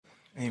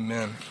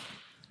Amen.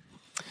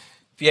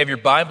 If you have your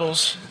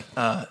Bibles,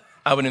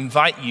 I would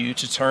invite you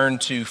to turn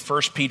to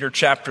 1 Peter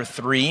chapter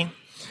 3.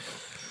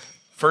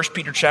 1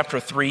 Peter chapter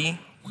 3,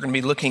 we're going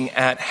to be looking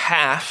at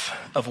half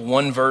of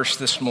one verse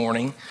this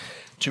morning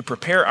to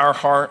prepare our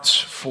hearts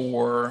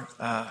for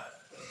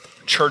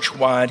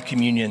church-wide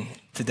communion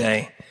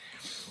today.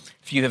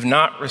 If you have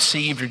not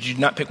received or did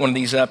not pick one of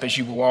these up as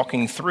you were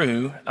walking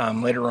through,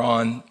 later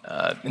on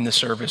in the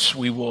service,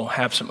 we will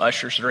have some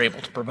ushers that are able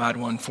to provide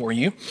one for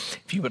you.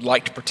 If you would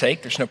like to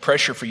partake, there's no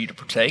pressure for you to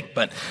partake,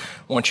 but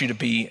I want you to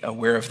be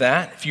aware of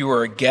that. If you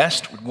are a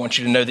guest, we want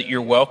you to know that you're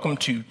welcome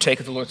to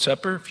take the Lord's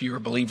Supper. If you're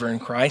a believer in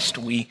Christ,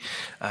 we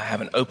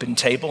have an open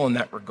table in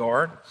that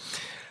regard.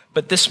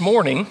 But this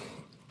morning,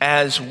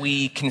 as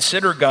we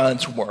consider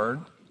God's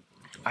Word,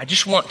 I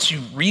just want to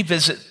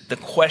revisit the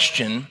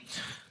question,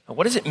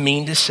 what does it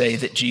mean to say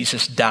that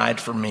Jesus died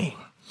for me?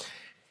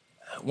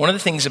 One of the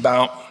things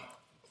about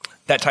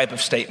that type of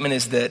statement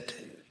is that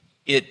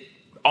it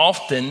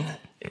often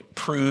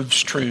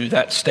proves true,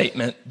 that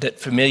statement, that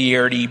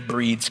familiarity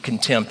breeds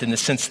contempt, in the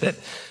sense that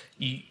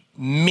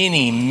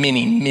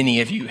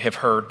many of you have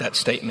heard that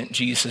statement,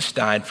 Jesus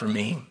died for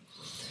me.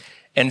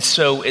 And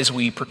so as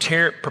we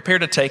prepare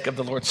to take of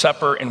the Lord's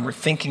Supper and we're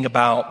thinking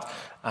about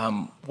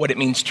what it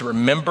means to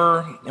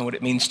remember and what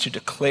it means to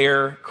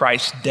declare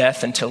Christ's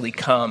death until he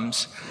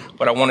comes,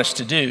 what I want us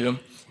to do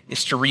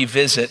is to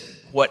revisit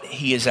what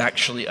he has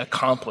actually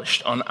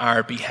accomplished on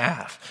our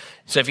behalf.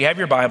 So if you have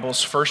your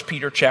Bibles, 1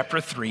 Peter chapter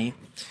 3,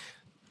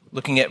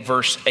 looking at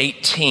verse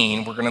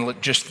 18, we're going to look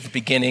just at the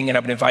beginning, and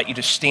I would invite you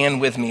to stand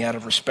with me out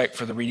of respect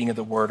for the reading of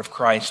the word of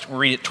Christ. We'll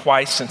read it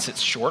twice since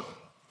it's short.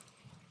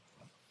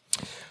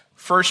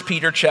 1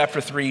 Peter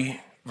chapter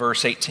 3,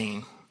 verse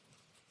 18.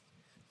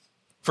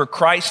 For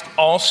Christ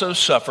also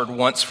suffered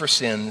once for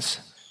sins,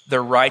 the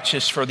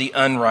righteous for the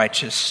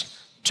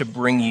unrighteous, to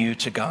bring you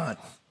to God.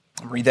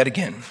 I'll read that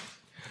again.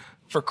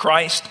 For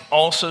Christ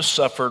also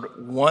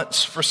suffered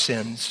once for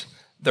sins,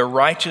 the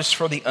righteous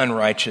for the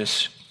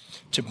unrighteous,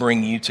 to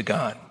bring you to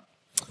God.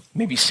 You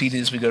may be seated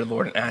as we go to the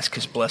Lord and ask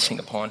his blessing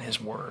upon his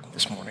word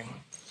this morning.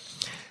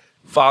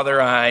 Father,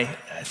 I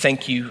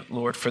thank you,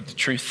 Lord, for the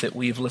truth that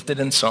we have lifted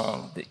in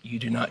song, that you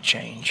do not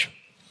change.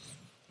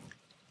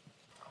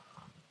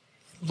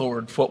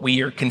 Lord, what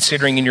we are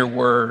considering in your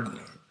word,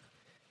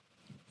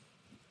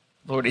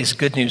 Lord, is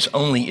good news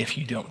only if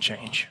you don't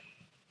change.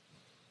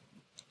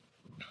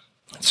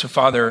 So,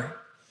 Father,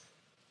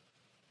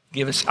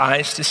 give us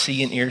eyes to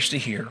see and ears to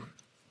hear.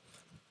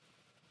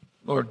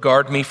 Lord,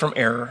 guard me from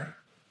error.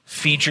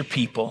 Feed your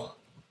people.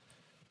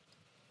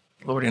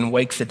 Lord, and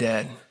wake the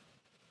dead,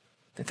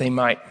 that they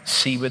might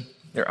see with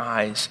their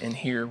eyes and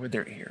hear with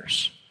their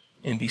ears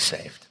and be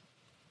saved.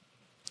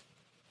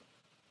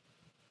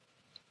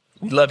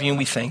 We love you and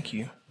we thank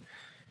you.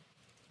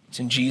 It's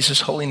in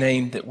Jesus' holy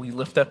name that we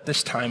lift up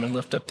this time and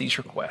lift up these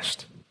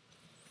requests.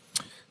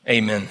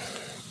 Amen.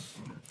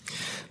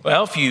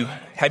 Well, if you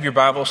have your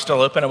Bible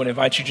still open, I would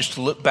invite you just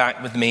to look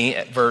back with me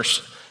at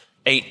verse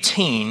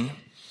 18.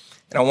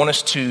 And I want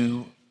us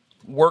to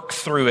work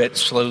through it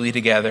slowly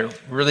together.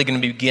 We're really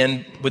going to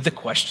begin with the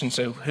question.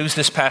 So who's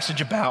this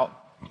passage about?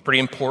 Pretty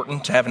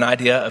important to have an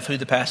idea of who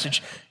the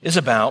passage is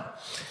about.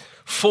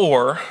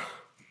 For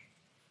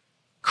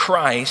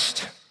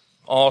Christ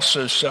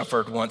also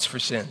suffered once for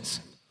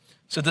sins.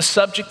 So the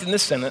subject in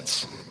this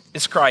sentence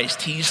is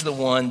Christ. He's the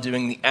one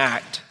doing the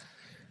act.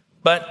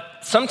 But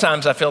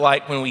sometimes I feel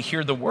like when we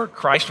hear the word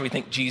Christ, we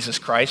think Jesus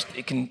Christ.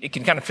 It can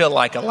kind of feel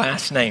like a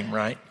last name,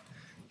 right?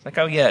 It's like,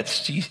 oh yeah,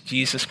 it's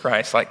Jesus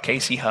Christ, like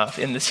Casey Huff,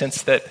 in the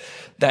sense that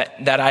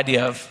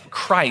idea of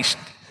Christ,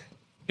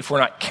 if we're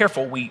not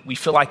careful, we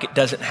feel like it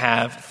doesn't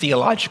have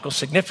theological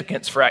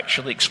significance for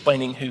actually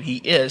explaining who he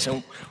is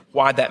and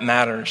why that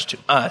matters to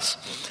us.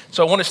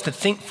 So I want us to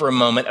think for a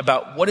moment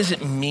about what does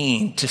it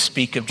mean to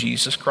speak of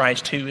Jesus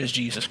Christ? Who is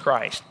Jesus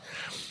Christ?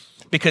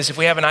 Because if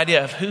we have an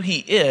idea of who he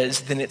is,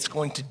 then it's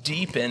going to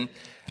deepen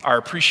our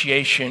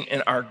appreciation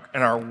and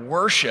our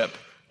worship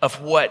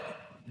of what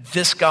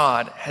this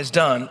God has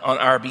done on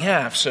our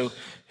behalf. So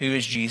who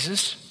is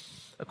Jesus?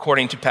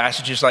 According to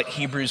passages like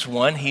Hebrews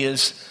 1, he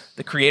is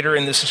the creator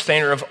and the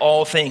sustainer of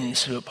all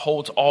things, who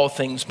upholds all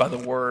things by the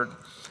word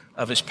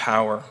of his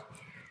power.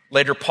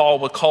 Later, Paul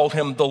would call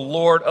him the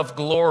Lord of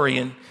glory.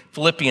 In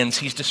Philippians,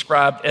 he's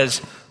described as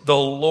the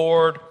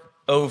Lord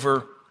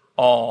over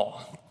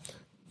all.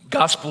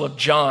 Gospel of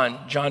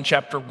John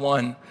chapter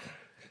 1,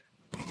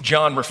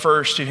 John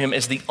refers to him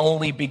as the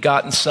only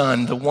begotten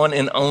Son, the one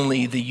and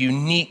only, the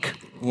unique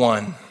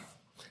one.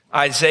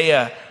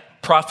 Isaiah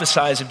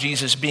prophesies of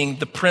Jesus being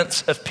the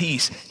Prince of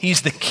Peace.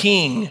 He's the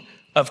King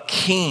of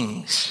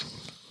Kings.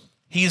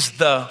 He's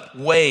the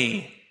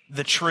way,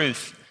 the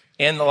truth,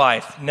 and the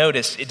life.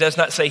 Notice, it does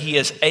not say he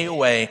is a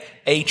way,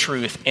 a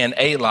truth, and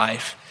a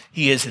life.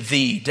 He is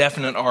the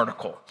definite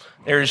article.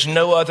 There is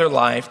no other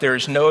life, there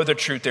is no other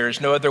truth, there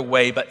is no other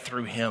way but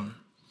through him.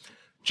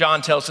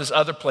 John tells us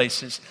other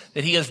places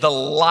that he is the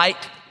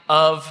light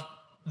of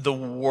the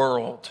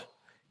world,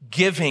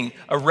 giving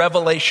a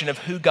revelation of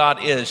who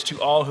God is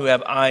to all who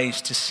have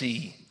eyes to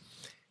see.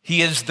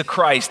 He is the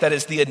Christ, that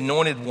is the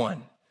anointed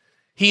one.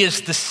 He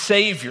is the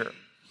Savior,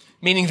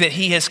 meaning that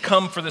he has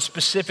come for the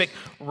specific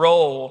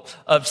role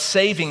of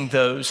saving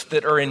those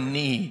that are in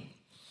need.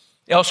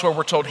 Elsewhere,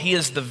 we're told he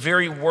is the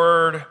very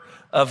Word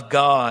of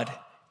God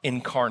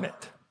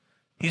incarnate.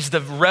 He's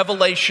the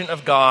revelation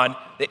of God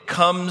that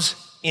comes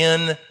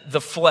in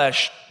the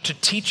flesh to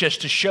teach us,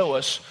 to show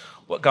us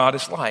what God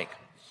is like.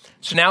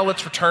 So now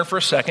let's return for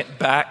a second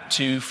back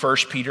to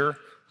 1 Peter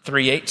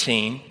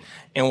 3:18.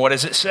 And what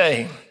does it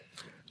say?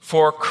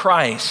 For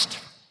Christ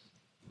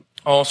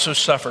also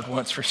suffered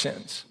once for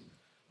sins.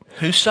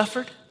 Who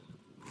suffered?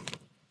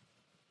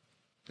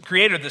 The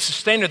Creator, the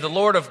Sustainer, the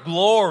Lord of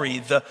glory,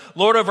 the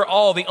Lord over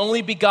all, the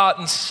only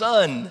begotten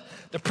Son,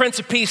 the Prince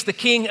of Peace, the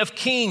King of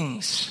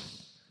Kings,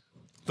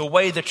 the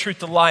way, the truth,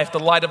 the life, the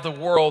light of the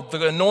world,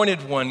 the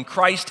anointed one,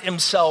 Christ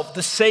himself,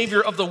 the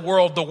Savior of the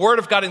world, the Word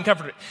of God and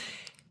Comforter.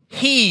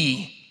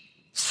 He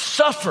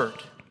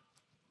suffered.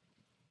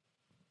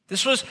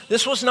 This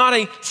was not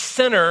a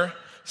sinner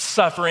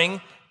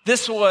suffering.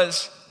 This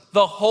was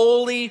the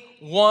Holy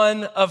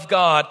One of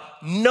God.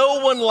 No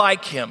one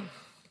like him.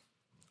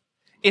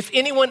 If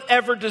anyone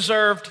ever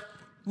deserved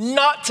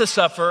not to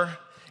suffer,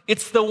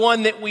 it's the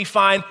one that we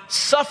find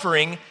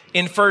suffering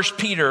in 1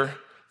 Peter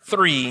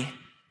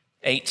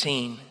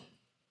 3:18.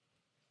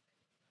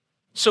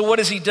 So what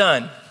has he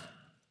done?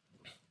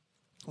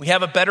 We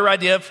have a better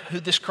idea of who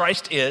this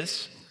Christ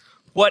is.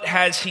 What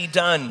has he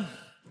done?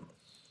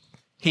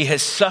 He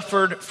has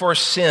suffered for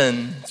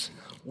sins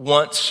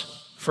once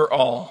for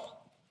all.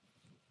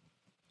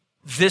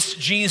 This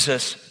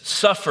Jesus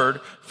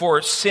suffered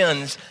for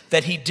sins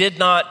that he did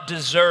not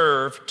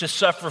deserve to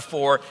suffer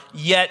for,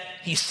 yet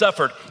he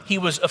suffered. He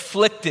was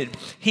afflicted.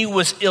 He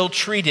was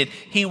ill-treated.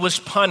 He was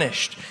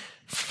punished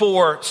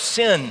for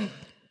sin.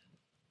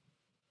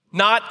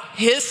 Not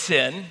his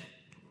sin,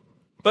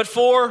 but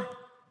for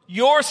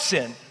your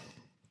sin,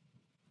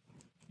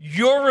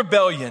 your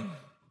rebellion,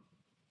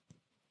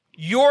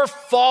 your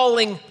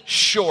falling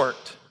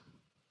short.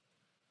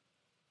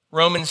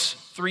 Romans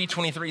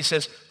 3:23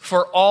 says,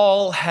 for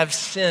all have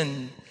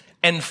sinned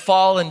and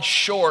fallen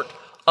short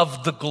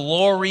of the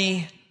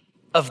glory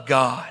of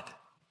God.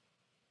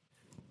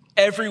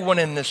 Everyone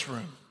in this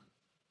room,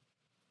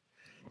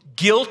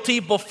 guilty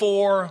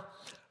before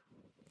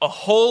a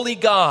holy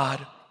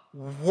God,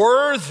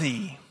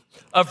 worthy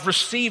of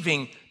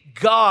receiving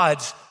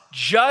God's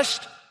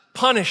just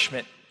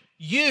punishment.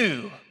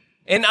 You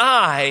and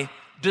I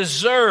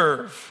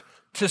deserve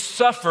to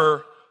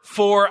suffer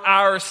for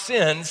our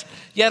sins.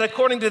 Yet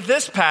according to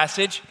this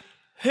passage,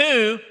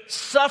 who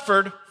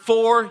suffered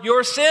for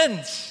your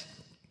sins?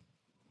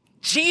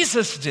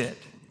 Jesus did.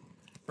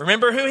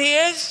 Remember who he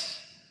is?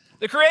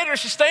 The Creator,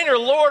 Sustainer,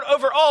 Lord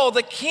over all,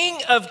 the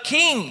King of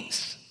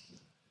Kings,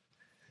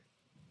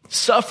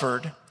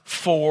 suffered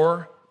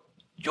for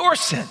your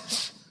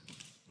sins.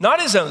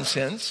 Not his own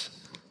sins,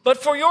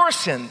 but for your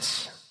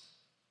sins.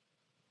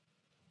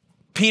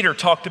 Peter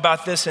talked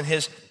about this in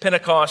his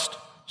Pentecost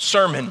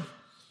sermon.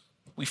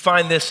 We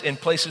find this in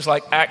places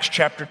like Acts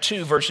chapter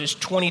 2, verses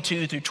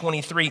 22 through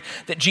 23,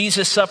 that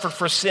Jesus suffered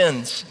for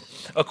sins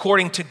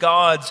according to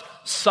God's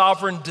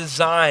sovereign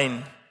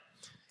design.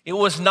 It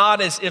was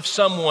not as if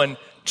someone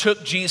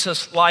took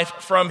Jesus' life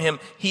from him.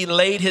 He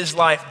laid his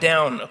life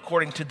down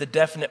according to the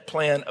definite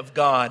plan of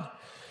God.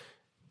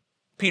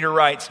 Peter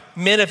writes,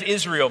 men of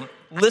Israel,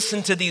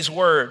 listen to these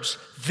words.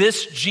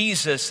 This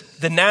Jesus,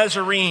 the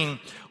Nazarene,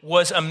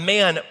 was a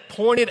man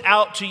pointed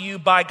out to you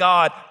by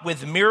God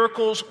with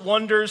miracles,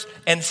 wonders,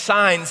 and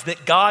signs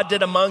that God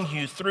did among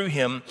you through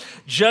him,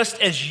 just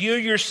as you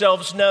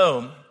yourselves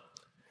know.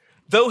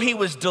 Though he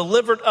was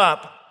delivered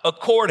up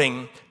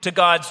according to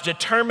God's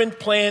determined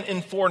plan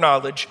and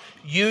foreknowledge,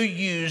 you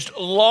used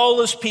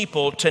lawless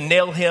people to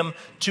nail him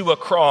to a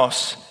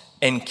cross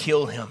and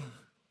kill him.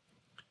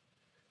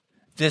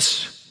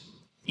 This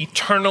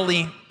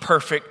eternally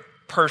perfect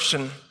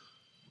person,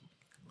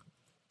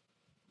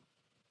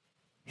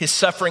 his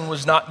suffering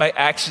was not by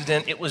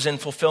accident. It was in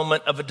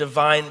fulfillment of a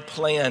divine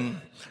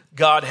plan.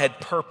 God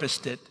had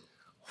purposed it.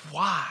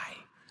 Why?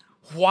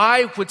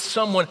 Why would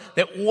someone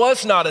that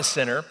was not a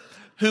sinner,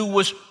 who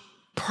was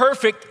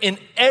perfect in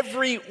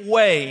every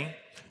way,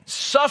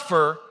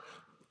 suffer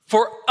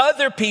for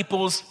other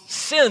people's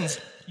sins,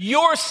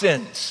 your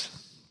sins?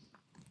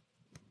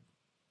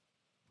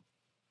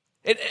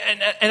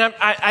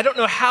 I don't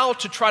know how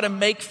to try to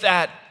make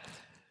that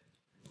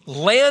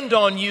land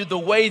on you the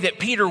way that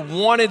Peter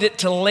wanted it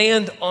to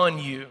land on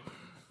you.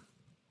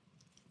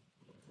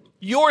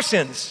 Your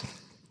sins,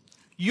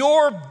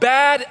 your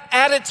bad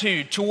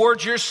attitude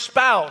towards your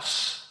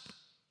spouse,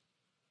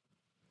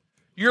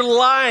 your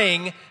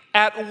lying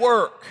at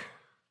work,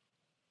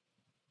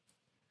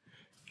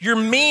 your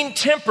mean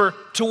temper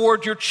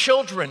toward your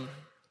children,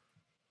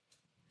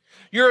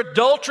 your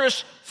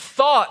adulterous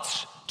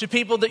thoughts to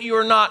people that you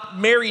are not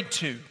married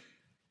to,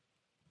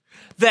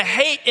 the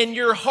hate in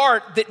your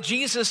heart that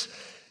Jesus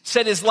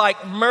said is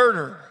like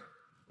murder,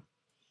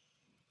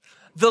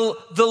 the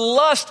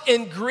lust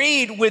and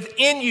greed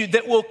within you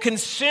that will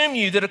consume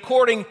you, that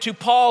according to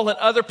Paul and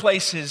other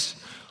places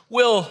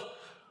will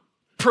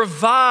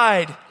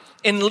provide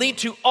and lead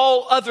to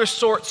all other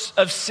sorts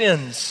of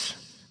sins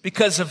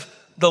because of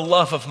the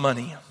love of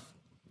money.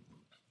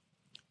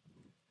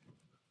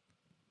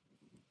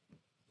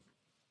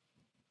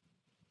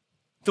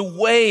 The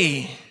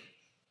way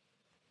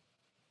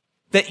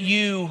that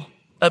you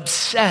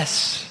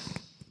obsess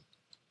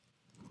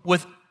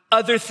with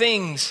other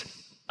things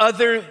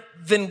other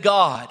than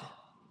God,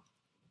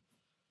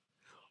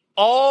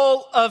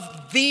 all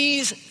of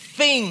these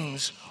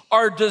things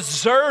are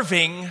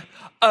deserving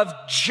of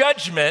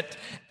judgment,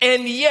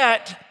 and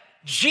yet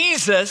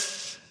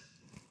Jesus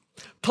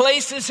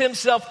places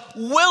himself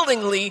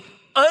willingly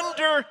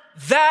under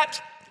that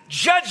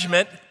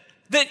judgment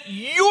that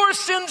your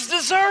sins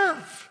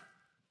deserve.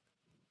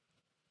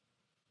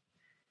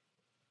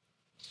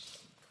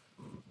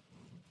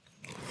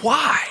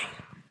 Why?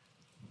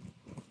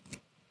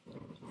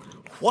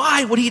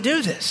 Why would he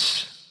do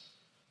this?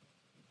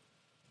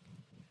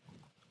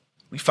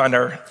 We find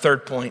our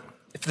third point.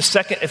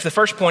 If the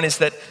first point is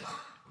that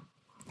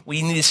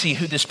we need to see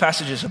who this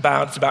passage is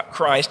about, it's about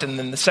Christ, and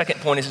then the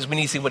second point is we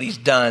need to see what he's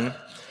done.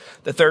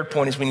 The third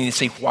point is we need to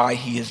see why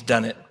he has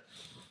done it.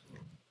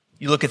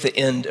 You look at the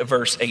end of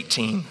verse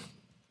 18.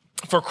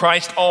 For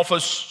Christ also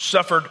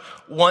suffered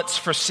once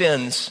for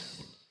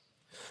sins,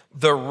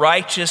 the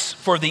righteous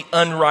for the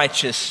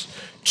unrighteous,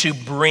 to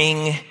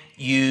bring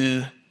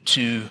you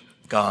to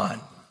God.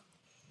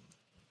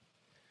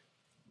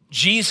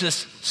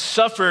 Jesus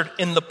suffered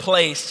in the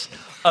place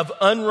of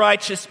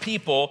unrighteous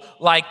people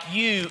like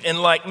you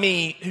and like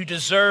me who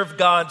deserve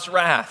God's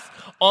wrath.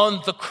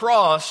 On the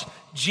cross,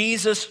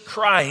 Jesus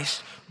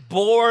Christ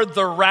bore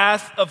the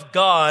wrath of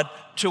God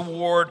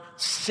toward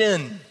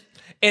sin.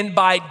 And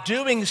by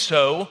doing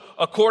so,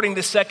 according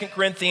to 2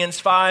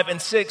 Corinthians 5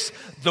 and 6,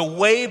 the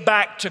way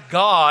back to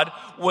God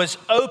was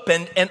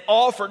opened and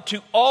offered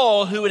to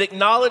all who would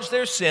acknowledge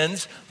their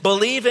sins,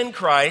 believe in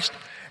Christ,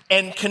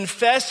 and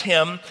confess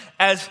him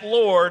as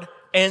Lord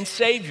and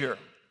Savior.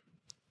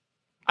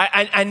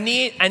 I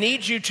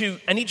need you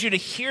to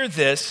hear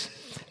this,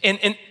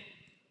 and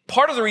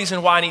part of the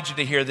reason why I need you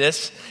to hear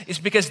this is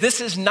because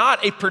this is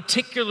not a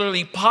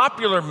particularly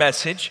popular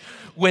message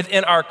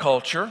within our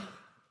culture.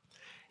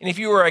 And if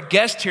you are a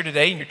guest here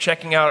today and you're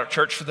checking out our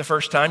church for the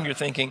first time, you're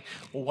thinking,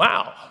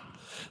 wow,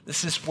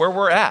 this is where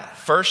we're at,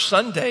 first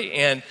Sunday,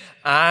 and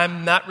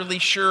I'm not really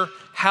sure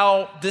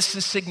how this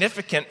is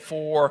significant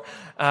for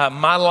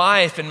my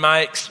life and my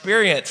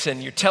experience,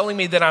 and you're telling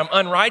me that I'm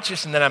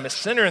unrighteous and that I'm a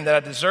sinner and that I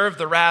deserve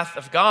the wrath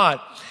of God.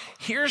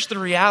 Here's the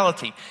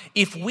reality.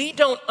 If we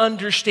don't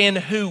understand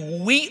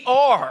who we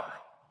are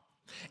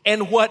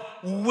and what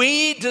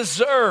we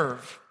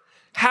deserve,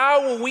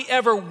 how will we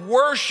ever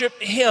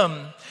worship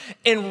him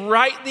and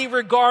rightly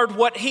regard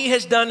what he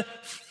has done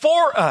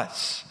for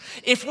us?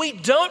 If we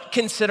don't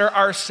consider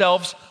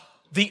ourselves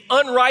the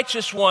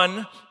unrighteous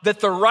one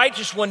that the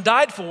righteous one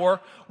died for,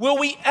 will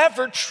we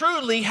ever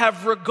truly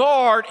have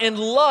regard and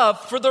love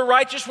for the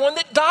righteous one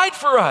that died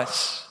for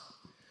us?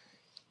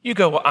 You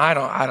go, well, I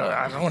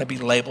don't want to be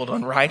labeled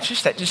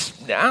unrighteous. I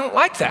don't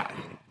like that.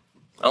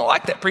 I don't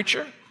like that,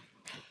 preacher.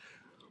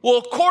 Well,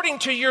 according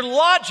to your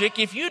logic,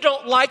 if you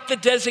don't like the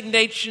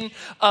designation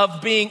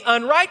of being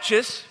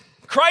unrighteous,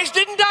 Christ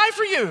didn't die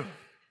for you.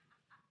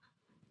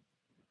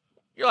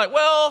 You're like,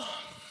 well,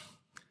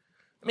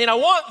 I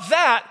want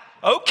that.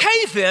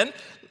 Okay, then,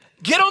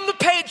 get on the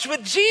page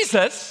with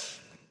Jesus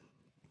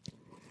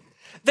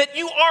that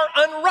you are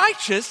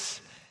unrighteous,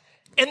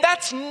 and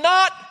that's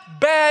not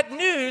bad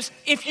news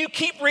if you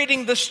keep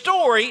reading the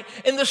story,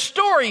 and the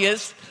story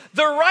is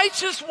the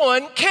righteous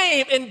one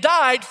came and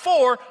died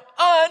for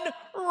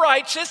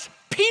unrighteous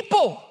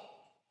people.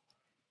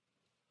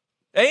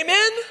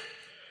 Amen?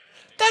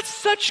 That's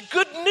such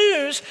good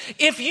news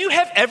if you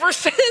have ever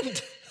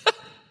sinned.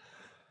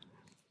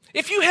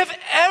 If you have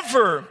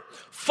ever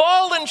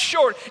fallen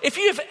short, if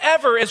you have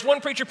ever, as one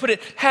preacher put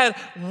it, had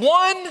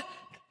 1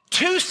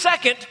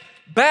 2-second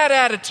bad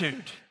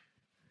attitude,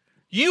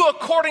 you,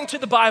 according to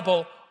the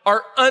Bible,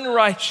 are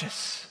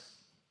unrighteous.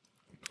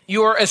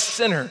 You are a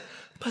sinner.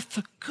 But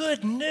the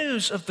good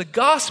news of the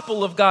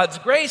gospel of God's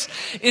grace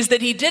is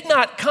that he did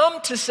not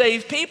come to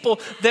save people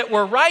that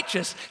were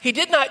righteous. He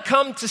did not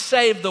come to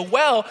save the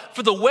well,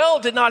 for the well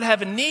did not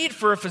have a need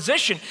for a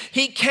physician.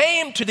 He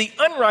came to the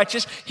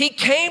unrighteous. He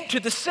came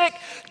to the sick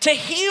to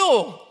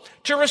heal,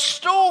 to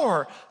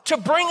restore, to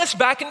bring us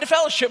back into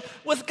fellowship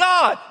with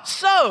God.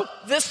 So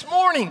this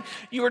morning,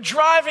 you were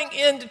driving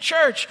into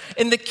church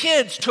and the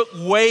kids took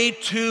way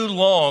too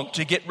long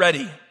to get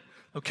ready,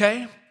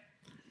 okay?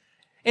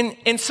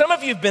 And some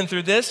of you have been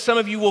through this. Some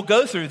of you will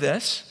go through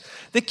this.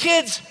 The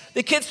kids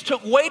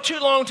took way too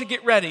long to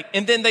get ready.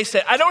 And then they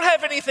said, I don't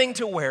have anything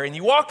to wear. And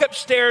you walk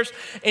upstairs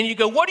and you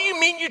go, what do you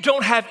mean you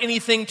don't have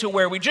anything to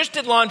wear? We just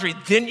did laundry.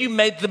 Then you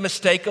made the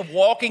mistake of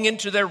walking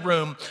into their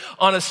room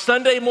on a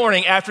Sunday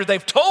morning after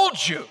they've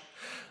told you,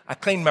 I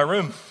cleaned my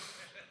room.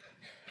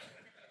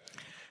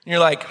 And you're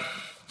like,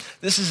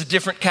 this is a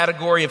different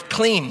category of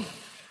clean.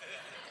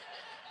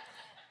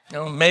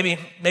 Maybe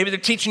they're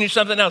teaching you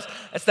something else.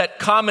 That's that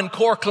Common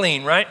Core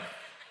clean, right?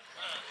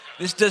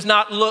 This does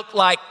not look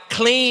like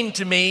clean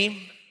to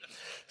me.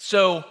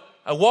 So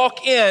I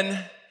walk in,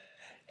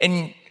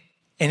 and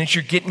as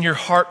you're getting your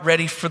heart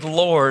ready for the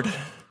Lord,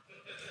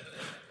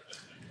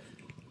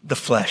 the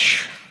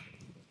flesh.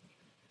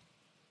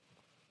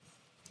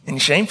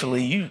 And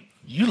shamefully,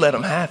 you let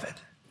them have it.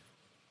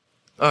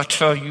 I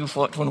tell you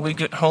what, when we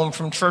get home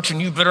from church,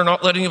 and you better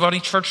not let anybody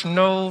in church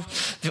know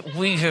that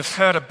we have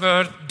had a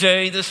bad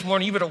day this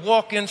morning. You better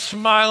walk in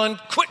smiling,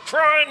 quit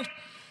crying.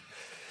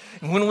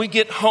 And when we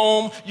get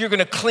home, you're going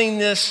to clean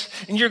this,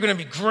 and you're going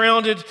to be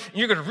grounded, and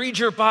you're going to read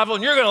your Bible,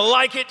 and you're going to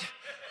like it.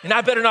 And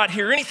I better not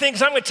hear anything,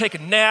 because I'm going to take a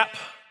nap.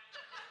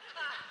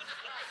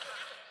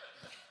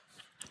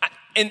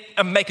 And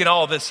I'm making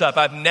all this up.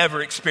 I've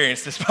never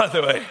experienced this, by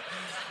the way.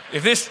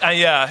 If this,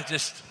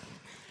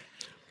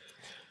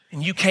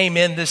 and you came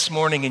in this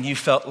morning and you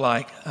felt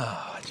like,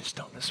 oh, I just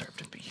don't deserve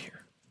to be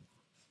here.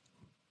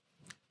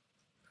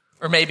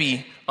 Or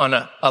maybe on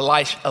a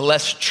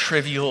less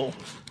trivial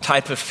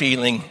type of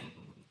feeling.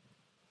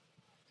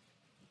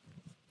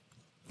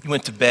 You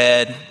went to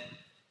bed.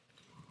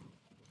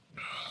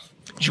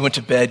 You went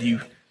to bed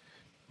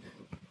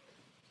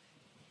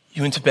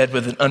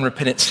with an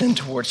unrepentant sin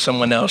towards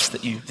someone else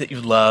that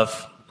you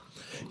love.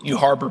 You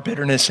harbor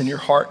bitterness in your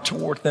heart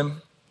toward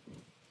them.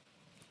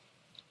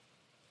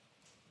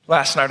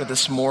 Last night or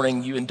this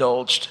morning, you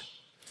indulged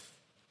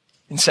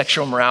in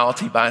sexual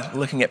immorality by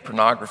looking at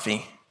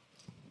pornography.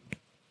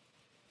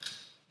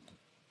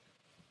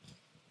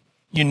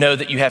 You know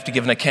that you have to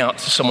give an account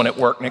to someone at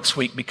work next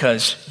week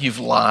because you've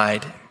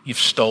lied, you've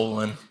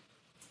stolen.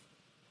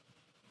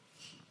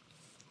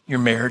 Your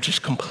marriage is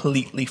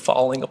completely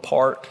falling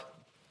apart.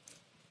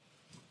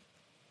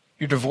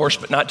 You're divorced,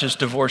 but not just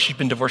divorced. You've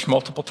been divorced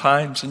multiple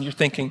times, and you're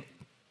thinking,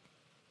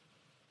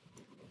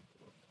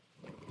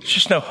 there's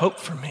just no hope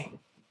for me.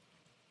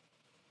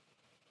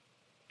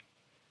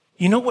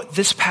 You know what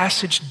this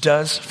passage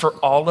does for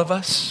all of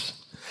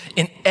us?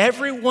 And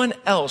everyone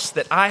else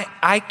that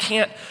I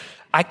can't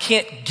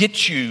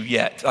get you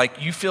yet.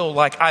 Like you feel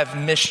like I've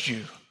missed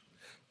you.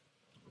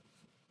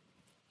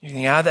 You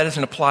think, that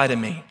doesn't apply to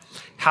me.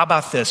 How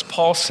about this?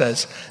 Paul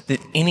says that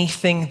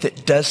anything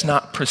that does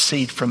not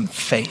proceed from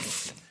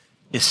faith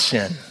is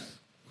sin.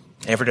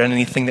 Ever done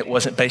anything that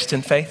wasn't based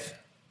in faith?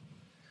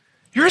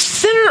 You're a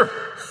sinner.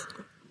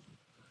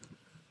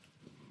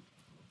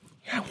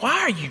 Why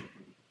are you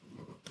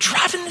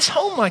driving this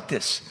home like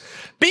this?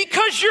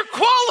 Because you're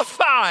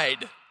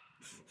qualified.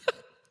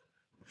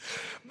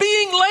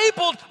 Being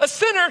labeled a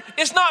sinner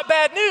is not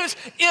bad news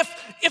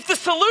if the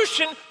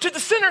solution to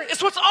the sinner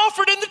is what's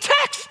offered in the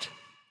text.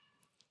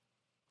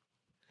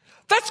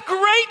 That's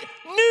great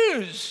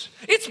news.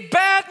 It's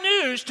bad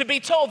news to be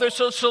told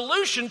there's a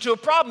solution to a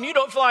problem you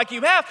don't feel like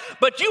you have,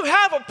 but you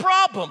have a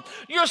problem.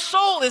 Your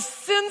soul is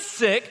sin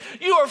sick.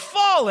 You are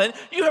fallen.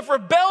 You have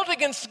rebelled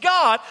against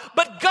God,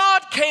 but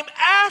God came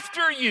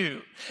after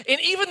you. And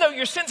even though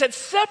your sins had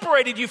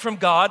separated you from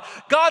God,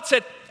 God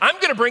said, I'm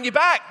going to bring you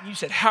back. And you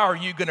said, how are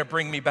you going to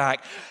bring me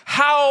back?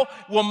 How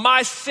will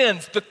my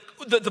sins,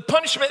 the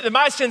punishment that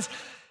my sins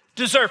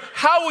deserve,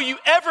 how will you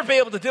ever be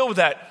able to deal with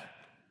that?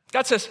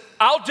 God says,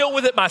 I'll deal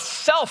with it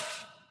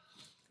myself.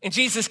 And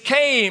Jesus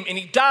came and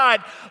he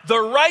died, the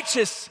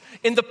righteous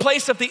in the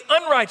place of the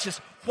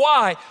unrighteous.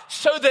 Why?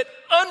 So that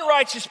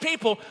unrighteous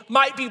people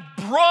might be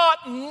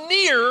brought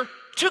near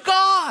to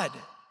God.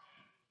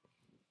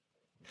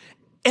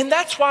 And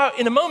that's why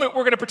in a moment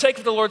we're going to partake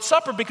of the Lord's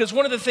Supper, because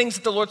one of the things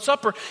that the Lord's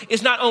Supper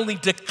is not only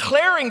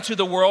declaring to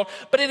the world,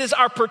 but it is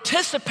our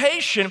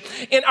participation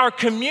in our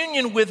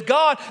communion with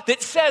God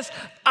that says,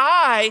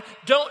 I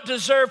don't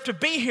deserve to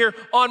be here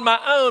on my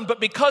own,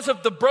 but because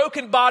of the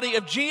broken body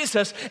of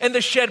Jesus and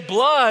the shed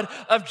blood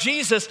of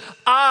Jesus,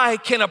 I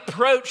can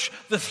approach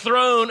the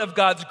throne of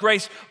God's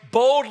grace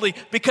boldly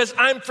because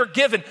I'm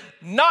forgiven,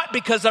 not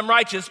because I'm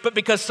righteous, but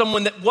because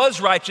someone that was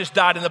righteous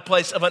died in the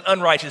place of an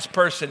unrighteous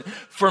person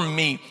for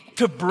me,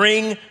 to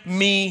bring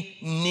me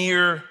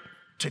near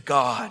to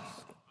God.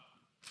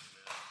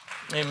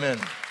 Amen.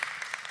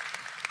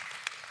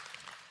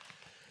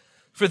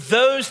 For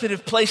those that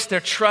have placed their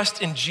trust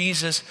in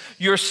Jesus,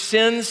 your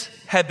sins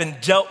have been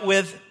dealt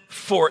with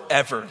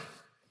forever.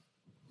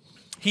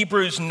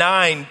 Hebrews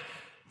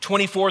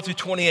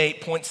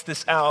 9:24-28 points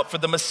this out. For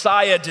the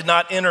Messiah did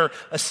not enter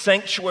a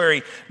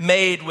sanctuary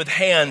made with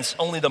hands,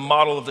 only the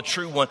model of the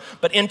true one,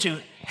 but into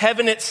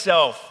heaven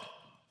itself,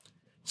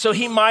 so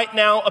he might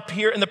now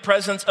appear in the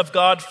presence of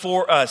God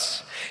for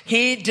us.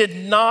 He did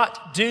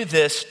not do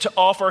this to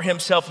offer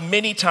himself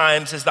many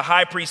times as the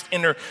high priest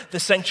entered the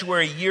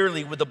sanctuary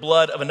yearly with the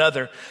blood of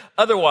another.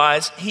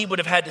 Otherwise, he would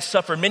have had to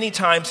suffer many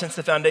times since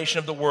the foundation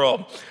of the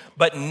world.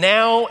 But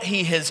now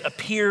he has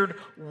appeared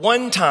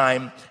one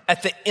time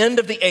at the end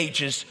of the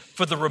ages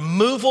for the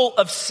removal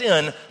of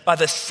sin by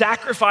the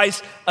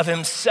sacrifice of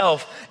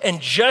himself.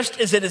 And just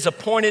as it is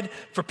appointed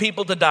for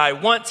people to die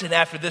once, and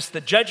after this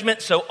the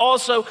judgment, so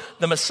also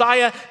the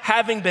Messiah,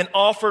 having been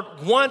offered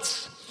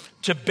once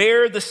to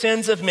bear the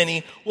sins of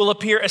many, will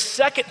appear a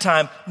second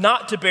time,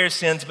 not to bear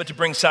sins, but to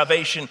bring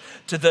salvation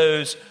to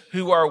those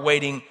who are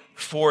waiting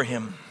for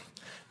him.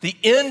 The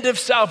end of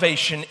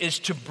salvation is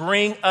to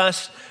bring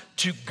us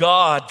to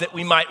God, that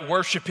we might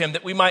worship him,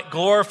 that we might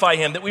glorify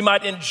him, that we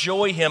might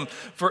enjoy him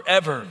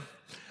forever.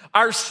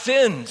 Our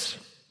sins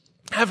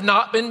have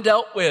not been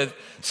dealt with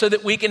so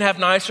that we can have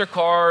nicer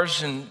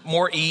cars and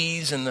more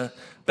ease and the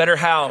better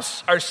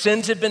house. Our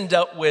sins have been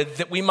dealt with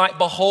that we might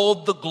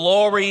behold the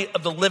glory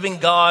of the living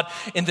God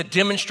in the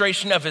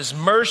demonstration of his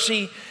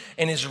mercy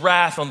and his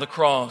wrath on the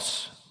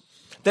cross.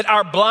 That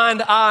our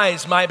blind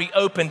eyes might be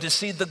opened to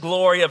see the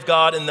glory of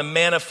God and the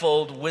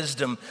manifold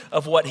wisdom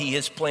of what he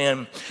has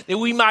planned. That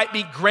we might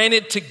be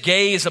granted to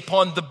gaze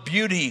upon the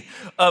beauty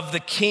of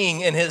the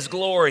King and his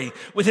glory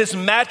with his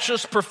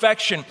matchless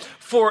perfection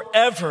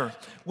forever,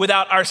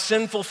 without our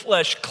sinful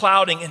flesh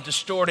clouding and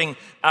distorting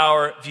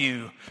our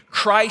view.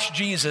 Christ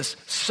Jesus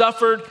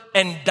suffered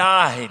and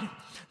died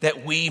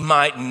that we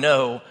might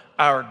know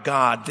our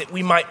God, that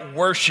we might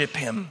worship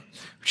him.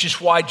 Which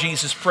is why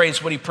Jesus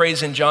prays what he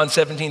prays in John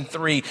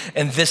 17:3,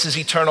 and this is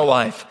eternal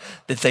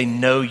life, that they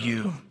know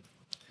you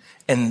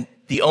and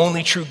the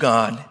only true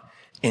God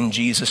in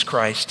Jesus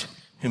Christ,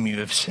 whom you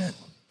have sent.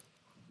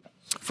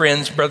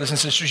 Friends, brothers and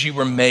sisters, you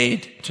were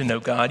made to know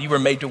God. You were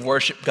made to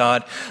worship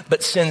God,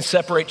 but sin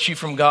separates you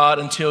from God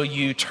until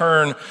you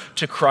turn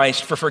to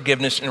Christ for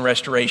forgiveness and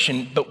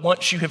restoration. But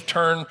once you have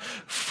turned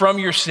from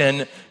your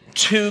sin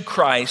to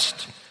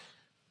Christ,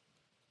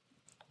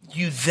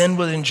 you then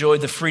will enjoy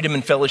the freedom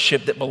and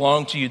fellowship that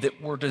belong to you,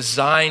 that were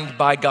designed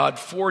by God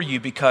for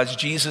you, because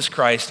Jesus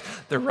Christ,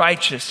 the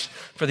righteous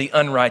for the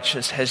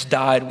unrighteous, has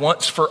died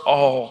once for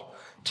all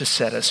to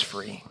set us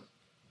free.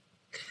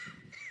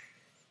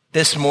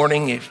 This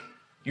morning, if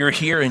you're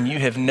here and you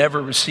have never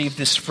received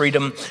this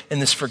freedom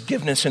and this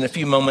forgiveness, in a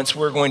few moments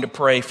we're going to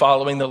pray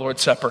following the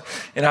Lord's Supper,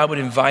 and I would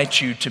invite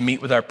you to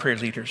meet with our prayer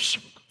leaders.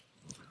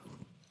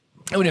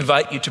 I would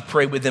invite you to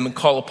pray with them and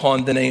call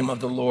upon the name of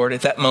the Lord.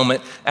 At that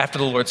moment, after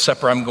the Lord's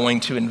Supper, I'm going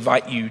to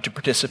invite you to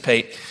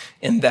participate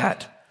in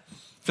that.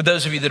 For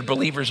those of you that are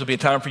believers, there'll be a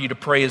time for you to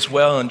pray as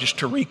well and just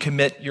to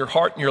recommit your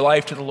heart and your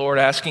life to the Lord,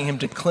 asking him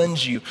to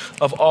cleanse you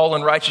of all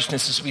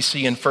unrighteousness, as we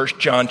see in 1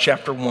 John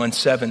chapter 1,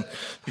 7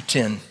 through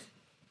 10.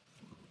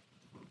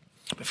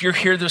 If you're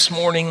here this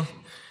morning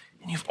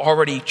and you've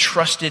already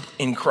trusted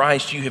in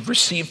Christ, you have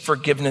received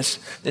forgiveness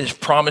that is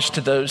promised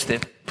to those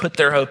that put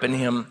their hope in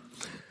him,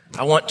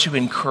 I want to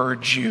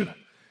encourage you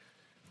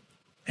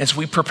as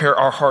we prepare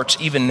our hearts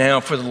even now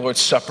for the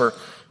Lord's Supper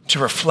to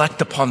reflect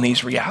upon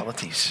these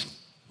realities.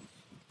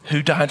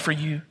 Who died for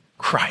you?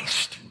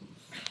 Christ.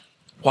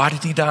 Why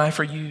did he die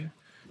for you?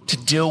 To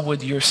deal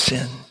with your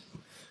sin.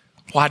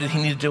 Why did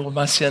he need to deal with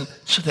my sin?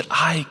 So that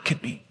I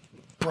could be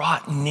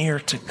brought near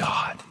to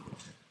God.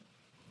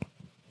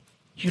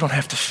 You don't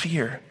have to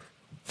fear.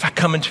 If I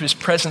come into his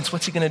presence,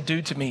 what's he going to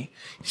do to me?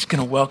 He's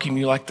going to welcome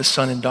you like the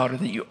son and daughter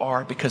that you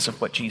are because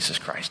of what Jesus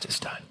Christ has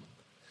done.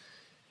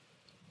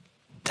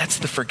 That's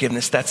the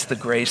forgiveness. That's the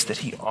grace that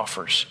he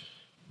offers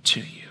to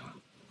you.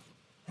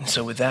 And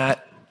so with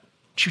that,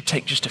 would you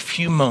take just a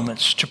few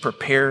moments to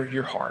prepare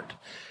your heart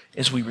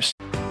as we receive.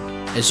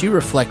 As you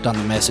reflect on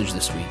the message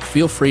this week,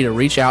 feel free to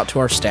reach out to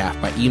our staff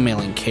by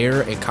emailing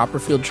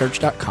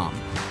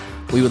care@copperfieldchurch.com.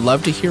 We would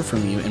love to hear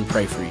from you and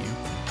pray for you.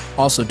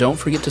 Also, don't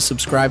forget to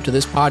subscribe to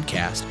this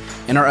podcast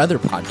and our other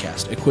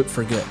podcast, Equipped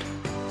for Good.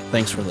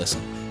 Thanks for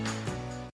listening.